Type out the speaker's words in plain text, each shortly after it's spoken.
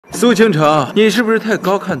苏倾城，你是不是太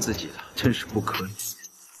高看自己了？真是不可理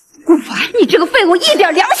喻！顾凡，你这个废物一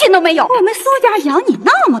点良心都没有！我们苏家养你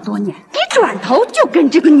那么多年，你转头就跟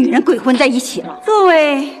这个女人鬼混在一起了。作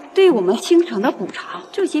为对我们倾城的补偿，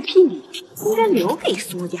这些聘礼应该留给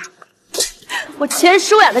苏家。我钱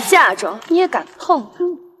舒雅的嫁妆，你也敢碰？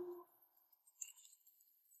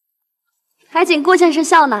还请顾先生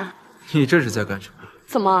笑纳。你这是在干什么？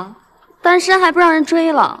怎么，单身还不让人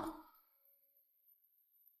追了？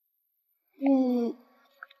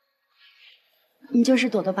你就是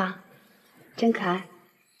朵朵吧？真可爱。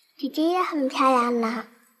姐姐也很漂亮呢。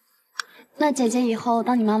那姐姐以后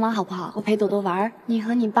当你妈妈好不好？我陪朵朵玩，你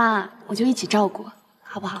和你爸我就一起照顾，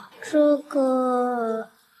好不好？这个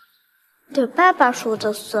得爸爸说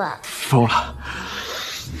的算。疯了，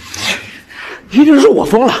一定是我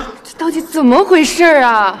疯了。这到底怎么回事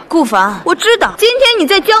啊？顾凡，我知道今天你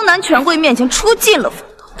在江南权贵面前出尽了风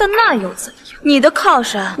头，但那又怎样？你的靠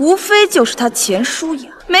山无非就是他钱舒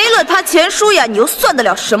雅，没了他钱舒雅，你又算得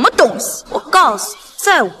了什么东西？我告诉你，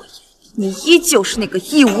在我眼里，你依旧是那个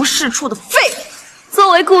一无是处的废物。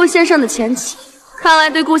作为顾先生的前妻，看来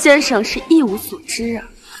对顾先生是一无所知啊。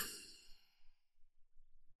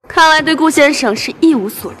看来对顾先生是一无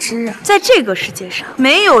所知啊。在这个世界上，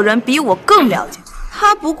没有人比我更了解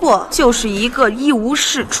他不过就是一个一无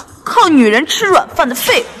是处、靠女人吃软饭的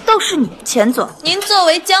废物。倒是你，钱总，您作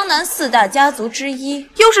为江南4大家族之一，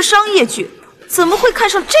又是商业巨头，怎么会看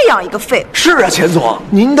上这样一个废物？是啊，钱总，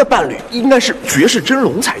您的伴侣应该是绝世真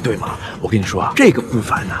龙才对嘛？我跟你说啊，这个顾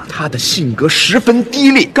凡呐，他的性格十分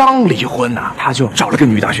低劣，刚离婚呐，他就找了个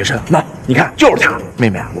女大学生，那你看就是他。妹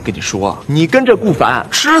妹，我跟你说，你跟这顾凡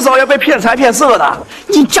迟早要被骗财骗色的，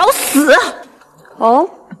你找死！哦，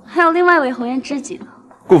还有另外一位红颜知己呢。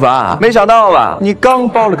顾凡，没想到吧？你刚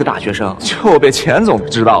包了个大学生，就被钱总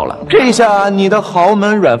知道了，这下你的豪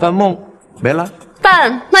门软饭梦没了。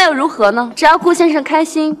但那又如何呢？只要顾先生开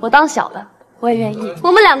心，我当小的我也愿意。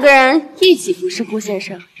我们2个人一起服侍顾先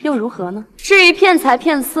生，又如何呢？至于骗财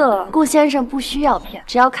骗色，顾先生不需要骗，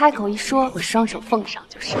只要开口一说，我双手奉上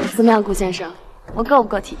就是。怎么样，顾先生，我够不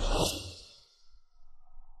够体贴？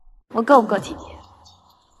我够不够体贴？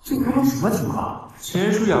这刚刚什么情况？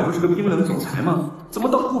钱舒雅不是个冰冷总裁吗？怎么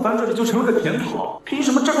到顾凡这里就成了个甜头？凭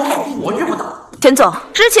什么这么好我遇不到？钱总，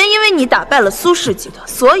之前因为你打败了苏氏集团，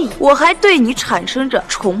所以我还对你产生着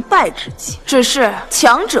崇拜之情。只是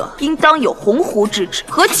强者应当有鸿鹄之志，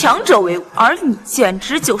和强者为伍，而你简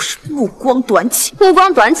直就是目光短浅。目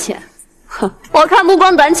光短浅？哼，我看目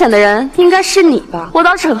光短浅的人应该是你吧。我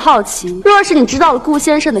倒是很好奇，若是你知道了顾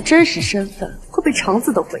先生的真实身份，会不会肠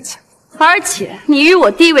子都会呛？而且你与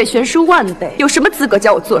我地位悬殊万倍，有什么资格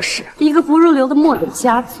教我做事？一个不入流的末等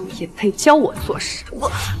家族也配教我做事？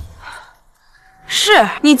是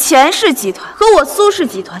你钱氏集团和我苏氏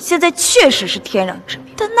集团现在确实是天壤之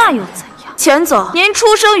别，但那又怎样？钱总，您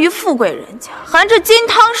出生于富贵人家，含着金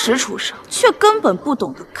汤匙出生，却根本不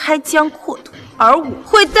懂得开疆扩土，而我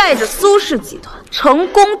会带着苏氏集团成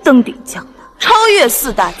功登顶江南，超越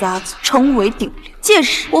4大家族，成为顶流。届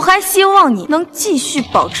时，我还希望你能继续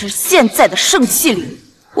保持现在的盛气凌人。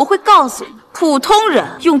我会告诉你，普通人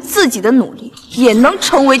用自己的努力也能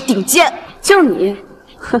成为顶尖。就你，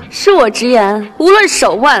哼，恕我直言，无论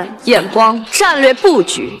手腕、眼光、战略布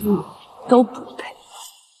局，都不配，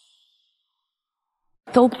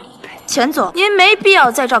都不配。钱总，您没必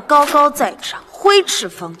要在这高高在上，挥斥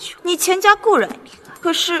方遒。你钱家固然厉害，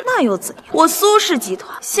可是那又怎样？我苏氏集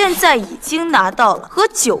团现在已经拿到了和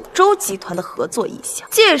九州集团的合作意向，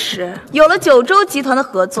届时有了九州集团的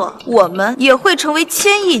合作，我们也会成为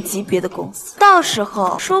1000亿级别的公司。到时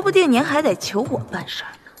候，说不定您还得求我办事儿。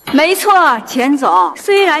没错，钱总，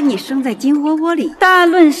虽然你生在金窝窝里，但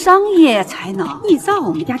论商业才能，你在我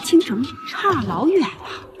们家倾城差老远了。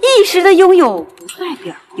一时的拥有不代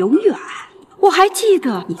表永远。我还记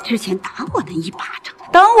得你之前打我的一巴掌。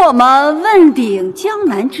等我们问鼎江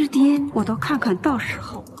南之巅，我倒看看到时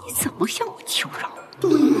候你怎么向我求饶。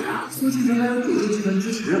对呀，苏继承还有九州集团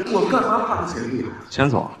支持，我干嘛怕他钱力？钱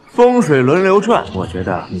总，风水轮流转，我觉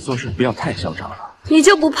得你做事不要太嚣张了。你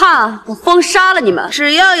就不怕我封杀了你们？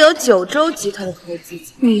只要有九州集团的投资，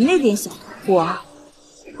你那点小头我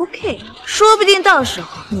OK， 说不定到时候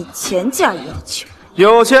你钱价也要求。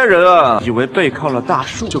有些人啊，以为背靠了大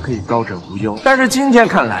树就可以高枕无忧，但是今天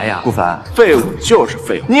看来呀，顾凡，废物就是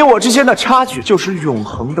废物，你我之间的差距就是永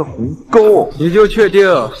恒的鸿沟。你就确定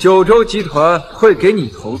九州集团会给你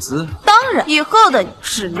投资？当然，以后的你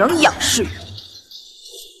只能仰视于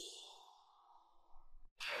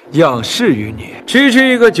仰视于你，区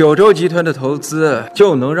区一个九州集团的投资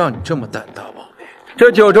就能让你这么胆大妄为？这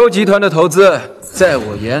九州集团的投资，在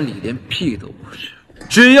我眼里连屁都不是。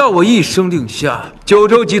只要我一声令下，九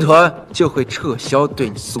州集团就会撤销对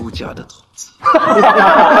你苏家的投资。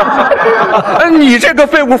你这个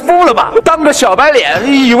废物疯了吧？当着小白脸，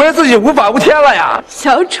以为自己无法无天了呀？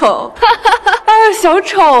小丑，小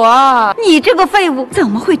丑啊！你这个废物怎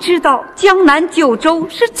么会知道江南九州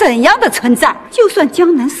是怎样的存在？就算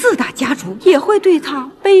江南4大家族也会对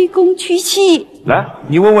他卑躬屈膝。来，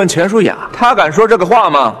你问问钱舒雅，她敢说这个话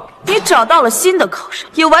吗？你找到了新的靠山，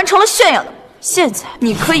也完成了炫耀的梦。现在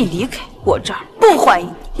你可以离开我这儿，不欢迎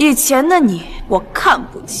你。以前的你我看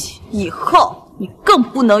不起，以后你更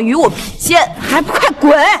不能与我比肩，还不快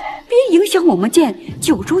滚！别影响我们建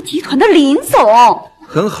九州集团的林总。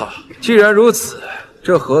很好，既然如此，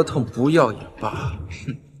这合同不要也罢。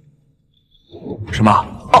什么？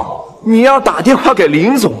哦，你要打电话给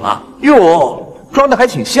林总啊？哟，装的还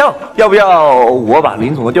挺像。要不要我把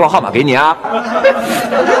林总的电话号码给你啊？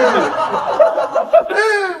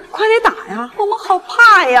快点打呀，我们好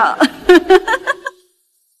怕呀！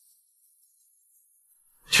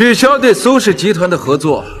取消对苏氏集团的合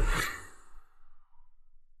作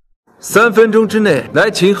，3分钟之内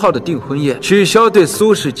来秦昊的订婚宴。取消对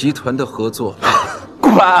苏氏集团的合作。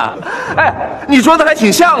滚！哎，你装的还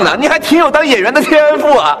挺像的，你还挺有当演员的天赋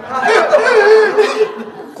啊！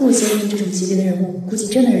顾先生这种级别的人物，估计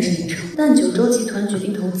真的认识林城。但九州集团决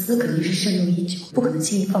定投资，肯定是慎重已久，不可能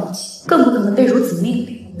轻易放弃，更不可能被如此命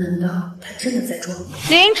令。难道他真的在装？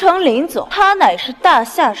林城林总，他乃是大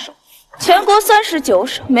夏首富，全国39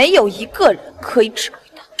省没有一个人可以指挥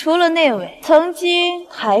他，除了那位曾经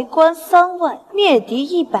抬棺3万、灭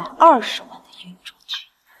敌120万的云中君。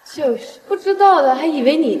就是不知道的，还以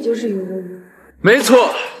为你就是云中君。没错，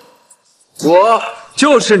我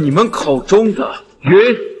就是你们口中的云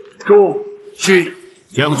中君。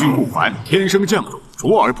将军不凡，天生将勇，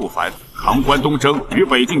卓而不凡。扛关东征，与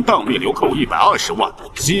北境荡灭流寇120万，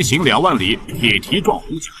西行2万里，铁蹄撞红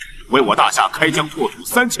墙，为我大夏开疆拓土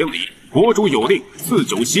3000里。国主有令，赐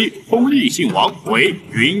九锡，封异姓王为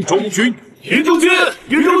云中君。云中君，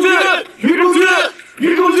云中君，云中君，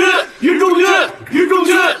云中君，云中君，云中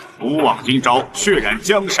君。古往今朝，血染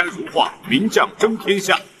江山如画，名将争天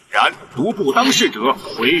下。然独不当事者，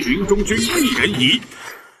为云中君一人矣。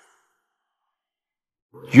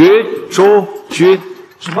云中君。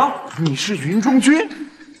什么？你是云中君？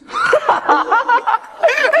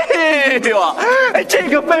哎呦，这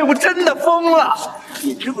个废物真的疯了！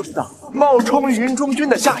你知不知道冒充云中君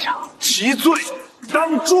的下场？其罪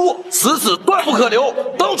当诛，此子断不可留！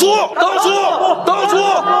当诛！当诛！当诛！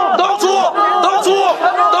当诛！当诛！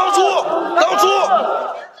当诛！当诛！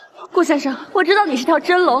顾先生，我知道你是条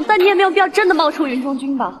真龙，但你也没有必要真的冒充云中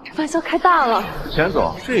君吧？这玩笑开大了。钱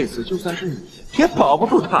总，这次就算是你也保不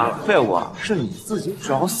住他了，废物啊，是你自己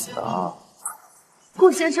找死的啊！顾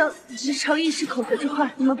先生只是诚意是口头之快，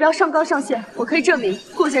你们不要上纲上线。我可以证明，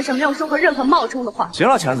顾先生没有说过任何冒充的话。行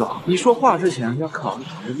了，钱总，你说话之前要考虑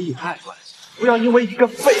考虑利害关系，不要因为一个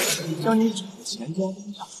废物将你整个钱庄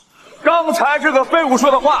扔下去。刚才这个废物说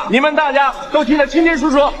的话，你们大家都听得清清楚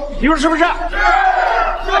楚，你说是不是？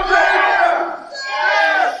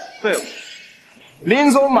废物，林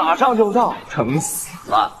总马上就到，等死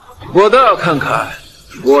了。我倒要看看，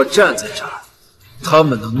我站在这儿，他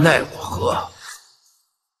们能奈我何？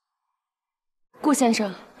顾先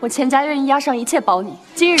生，我钱家愿意押上一切保你。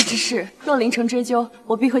今日之事，若林城追究，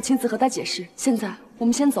我必会亲自和他解释。现在我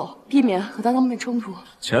们先走，避免和他当面冲突。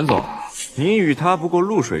钱总，你与他不过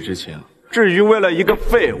露水之情，至于为了一个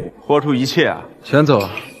废物豁出一切啊？钱总，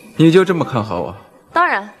你就这么看好我？当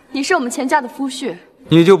然，你是我们钱家的夫婿，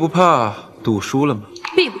你就不怕赌输了吗？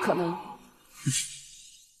必不可能。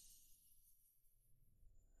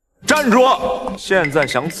站住！现在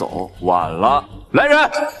想走晚了。来人！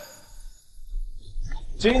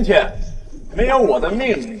今天没有我的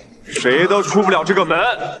命令，谁都出不了这个门。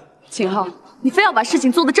秦昊，你非要把事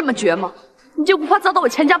情做得这么绝吗？你就不怕遭到我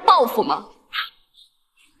钱家报复吗？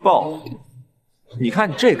报复？你看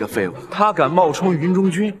你这个废物，他敢冒充云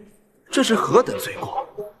中君，这是何等罪过？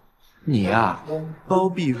你呀，包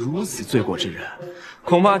庇如此罪过之人，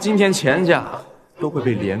恐怕今天钱家都会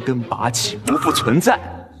被连根拔起，不复存在。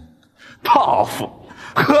报复？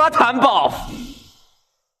何谈报复？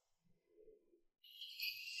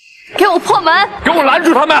给我破门！给我拦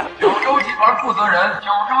住他们！九州集团负责人、九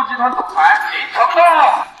州集团总裁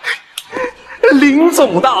林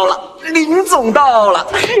总到了，林总到了！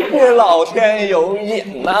老天有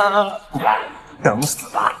眼呐！等死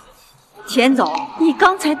吧！钱总，你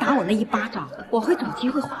刚才打我那一巴掌，我会找机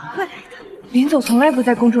会还回来的。林总从来不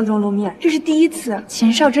在公众中露面，这是第一次。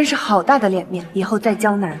秦少真是好大的脸面，以后在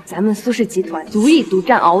江南，咱们苏氏集团足以独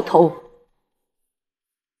占鳌头。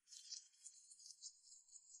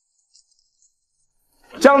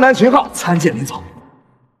江南秦昊参见林总。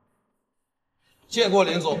见过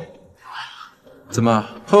林总。怎么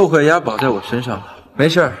后悔押宝在我身上了？没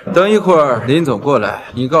事儿，等一会儿林总过来，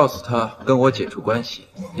你告诉他跟我解除关系，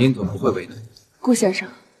林总不会为难你。顾先生，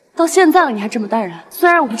到现在了你还这么淡然，虽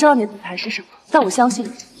然我不知道你的底牌是什么，但我相信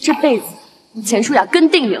这辈子钱舒雅跟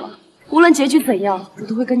定你了。无论结局怎样，我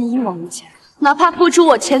都会跟你一往无前，哪怕付出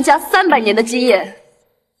我钱家300年的基业，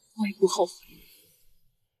我也不后悔。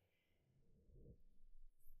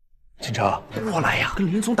秦城，过来呀，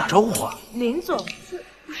跟林总打招呼啊！林总，这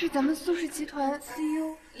不是咱们苏氏集团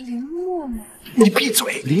CEO 林默吗？你闭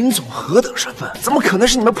嘴！林总何等身份，怎么可能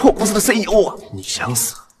是你们破公司的 CEO 啊？你想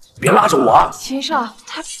死，别拉着我啊！秦少，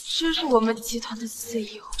他真是我们集团的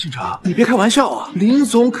CEO。秦城，你别开玩笑啊！林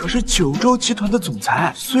总可是九州集团的总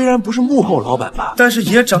裁，虽然不是幕后老板吧，但是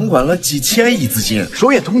也掌管了几千亿资金，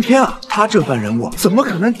手眼通天啊！他这番人物，怎么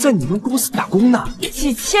可能在你们公司打工呢？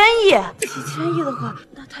几千亿的话，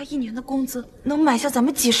那他1年的工资能买下咱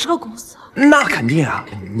们几10个公司啊！那肯定啊，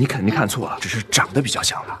你肯定看错了，只是长得比较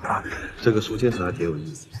像了啊。这个苏先生还挺有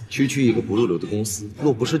意思，区区一个不入流的公司，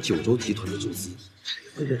若不是九州集团的总司，谁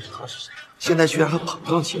会认识他是谁？现在居然还膨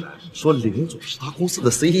胀起来，说林总是他公司的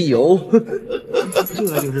CEO， 这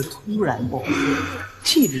就是突然暴富，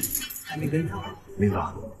气质还没跟上。林总，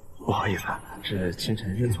不好意思啊，是清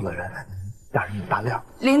晨认错了人，大人有大量。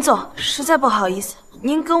林总，实在不好意思，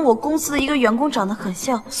您跟我公司的一个员工长得很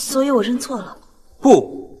像，所以我认错了。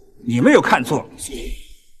不，你没有看错。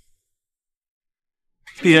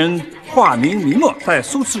鄙人化名林默，在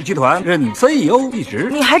苏氏集团任 CEO 一职。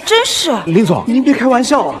你还真是林总，您别开玩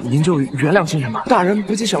笑啊，您就原谅清晨吧，大人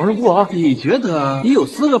不计小人过啊。你觉得你有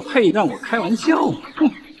资格配让我开玩笑吗？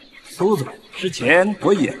哼，苏总，之前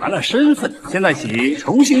我隐瞒了身份，现在起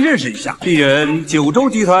重新认识一下，鄙人九州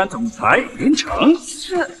集团总裁林成。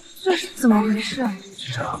这是怎么回事？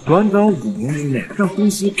市长，短短5年之内，让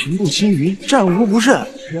公司平步青云，战无不胜。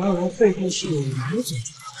然而背后是有林总集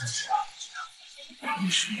团的事啊。你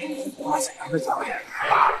是挖怎样的脚眼，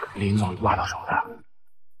把林总挖到手的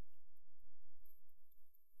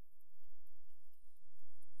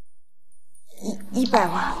？100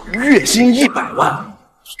万，月薪100万，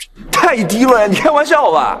太低了呀！你开玩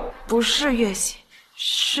笑吧？不是月薪，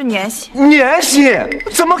是年薪。年薪？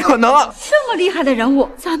怎么可能啊？这么厉害的人物，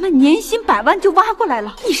咱们年薪100万就挖过来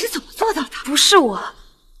了，你是怎么做到的？不是我，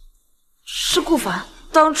是顾凡。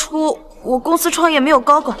当初我公司创业没有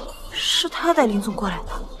高管，是他带林总过来的。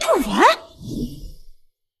顾凡，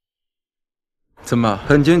怎么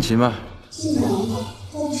很惊奇吗？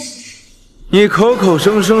你口口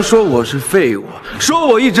声声说我是废物，说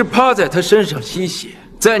我一直趴在他身上吸血，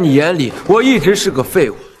在你眼里我一直是个废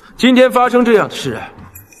物。今天发生这样的事，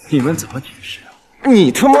你们怎么解释啊？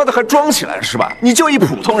你他妈的还装起来是吧？你就一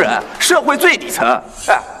普通人，社会最底层。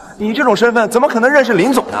哎，你这种身份怎么可能认识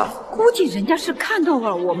林总呢？估计人家是看到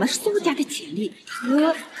了我们苏家的潜力，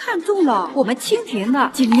和看中了我们清廷的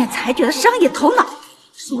经验裁决的商业头脑，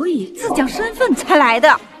所以自降身份才来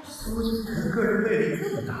的。个人魅力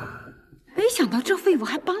这么大，没想到这废物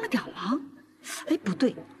还帮了点忙。哎，不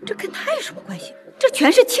对，这跟他有什么关系？这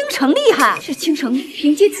全是倾城厉害，是倾城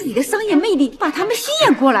凭借自己的商业魅力把他们吸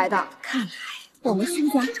引过来的。看来我们苏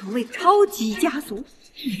家成为超级家族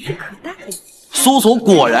指日可待。苏总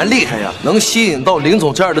果然厉害呀，能吸引到林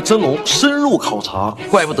总这样的真龙深入考察，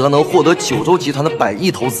怪不得能获得九州集团的100亿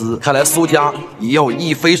投资。看来苏家也要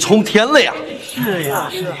一飞冲天了呀！是呀，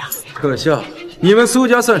是呀。可笑，你们苏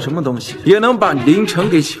家算什么东西，也能把林城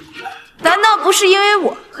给请过来？难道不是因为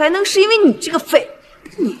我，还能是因为你这个废物？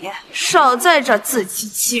你少在这自欺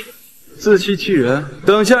欺人！自欺欺人，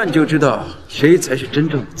等下你就知道谁才是真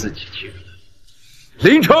正的自欺欺人。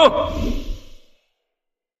林城。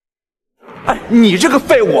哎，你这个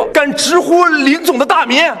废物，敢直呼林总的大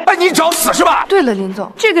名！哎，你找死是吧？对了，林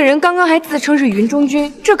总，这个人刚刚还自称是云中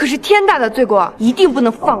君，这可是天大的罪过，一定不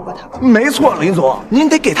能放过他。没错，林总，您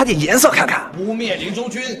得给他点颜色看看。污蔑林中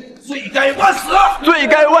君，罪该万死！罪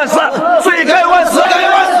该万死！罪该万死！罪该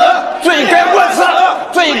万死！罪该万死！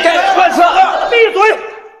罪该万死！闭嘴！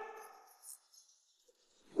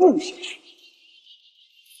顾先生，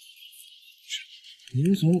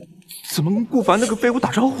林总怎么跟顾凡那个废物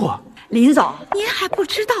打招呼啊？林总，您还不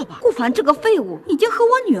知道吧？顾凡这个废物已经和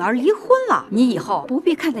我女儿离婚了，你以后不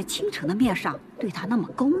必看在倾城的面上对他那么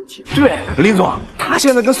恭敬。对，林总，他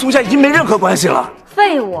现在跟苏家已经没任何关系了。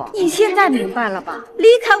废物，你现在明白了吧？离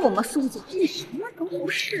开我们苏家，你什么都不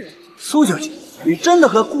是。苏小姐，你真的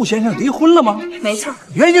和顾先生离婚了吗？没错。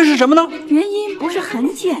原因是什么呢？原因不是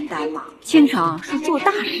很简单吗？倾城是做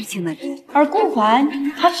大事情的人，而顾凡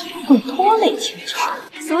他只会拖累倾城，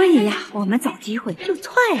所以呀，我们找机会就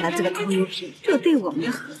踹了这个拖油瓶，这对我们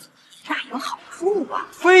的合作大有好处。物啊！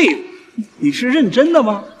废物！你是认真的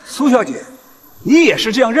吗？苏小姐，你也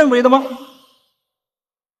是这样认为的吗？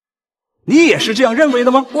你也是这样认为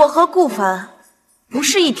的吗？我和顾凡不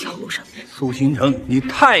是一条路上的人。苏新城，你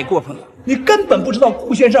太过分了！你根本不知道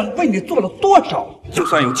顾先生为你做了多少。就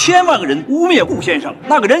算有千万个人污蔑顾先生，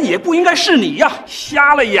那个人也不应该是你呀！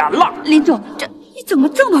瞎了眼了！林总，你怎么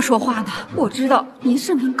这么说话呢？我知道您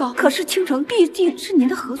是名高，可是倾城毕竟是您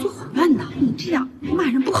的合作伙伴呢，你这样骂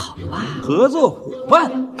人不好吧？合作伙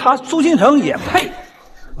伴，他苏新城也配？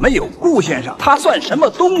没有顾先生，他算什么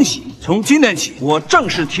东西？从今天起，我正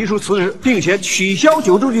式提出辞职，并且取消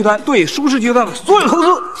九州集团对舒氏集团的所有投资。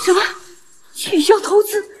什么？取消投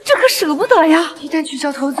资？这可舍不得呀！一旦取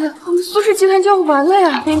消投资，我们苏氏集团就要完了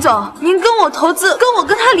呀！林总，您跟我投资，跟我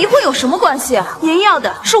跟他离婚有什么关系啊？您要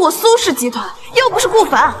的是我苏氏集团，又不是顾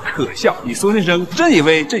凡。可笑！你苏先生真以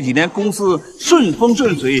为这几年公司顺风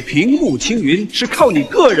顺水、平步青云是靠你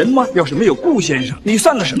个人吗？要是没有顾先生，你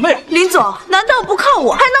算个什么呀？林总，难道不靠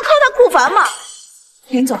我，还能靠他顾凡吗？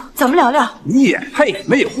林总，咱们聊聊。你也配？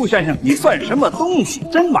没有顾先生，你算什么东西？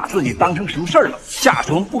真把自己当成什么事儿了？夏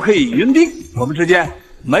虫不可以语音钉，我们之间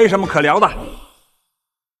没什么可聊的。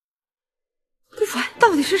顾凡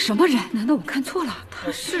到底是什么人？难道我看错了？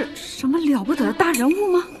他是什么了不得的大人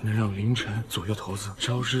物吗？能让凌晨左右投资，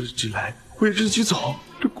招之即来，挥之即走。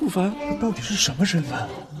这顾凡他到底是什么身份？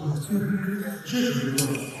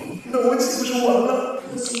那我岂不是完了？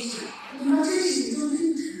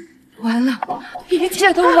完了，一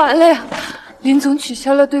切都完了呀！林总取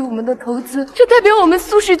消了对我们的投资，这代表我们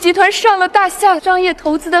苏氏集团上了大夏商业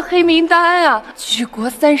投资的黑名单啊！举国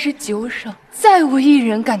39省，再无一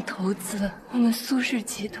人敢投资，我们苏氏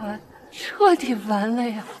集团彻底完了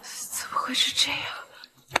呀！怎么会是这样？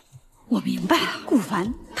我明白了，顾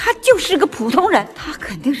凡他就是个普通人，他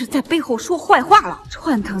肯定是在背后说坏话了，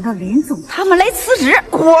串腾着林总他们来辞职。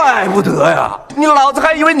怪不得呀，你老子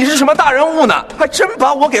还以为你是什么大人物呢，还真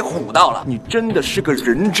把我给唬到了。你真的是个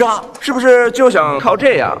人渣，是不是就想靠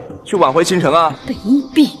这样去挽回倾城啊？卑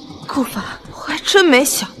鄙！顾凡，我还真没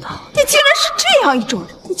想到你竟然是这样一种人，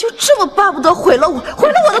你就这么巴不得毁了我，毁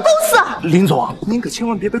了我的公司啊！林总，您可千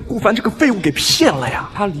万别被顾凡这个废物给骗了呀！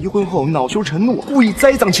他离婚后恼羞成怒，故意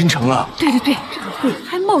栽赃倾城啊！对，这个废物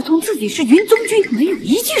还冒充自己是云宗军，没有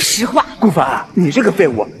一句实话。顾凡，你这个废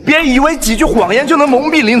物，别以为几句谎言就能蒙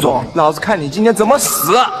蔽林总，老子看你今天怎么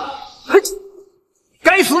死！嘿，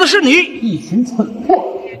该死的是你，一群蠢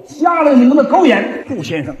货，瞎了你们的狗眼！顾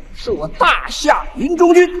先生是我大夏云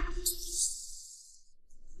中军。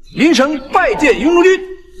林城拜见云中军。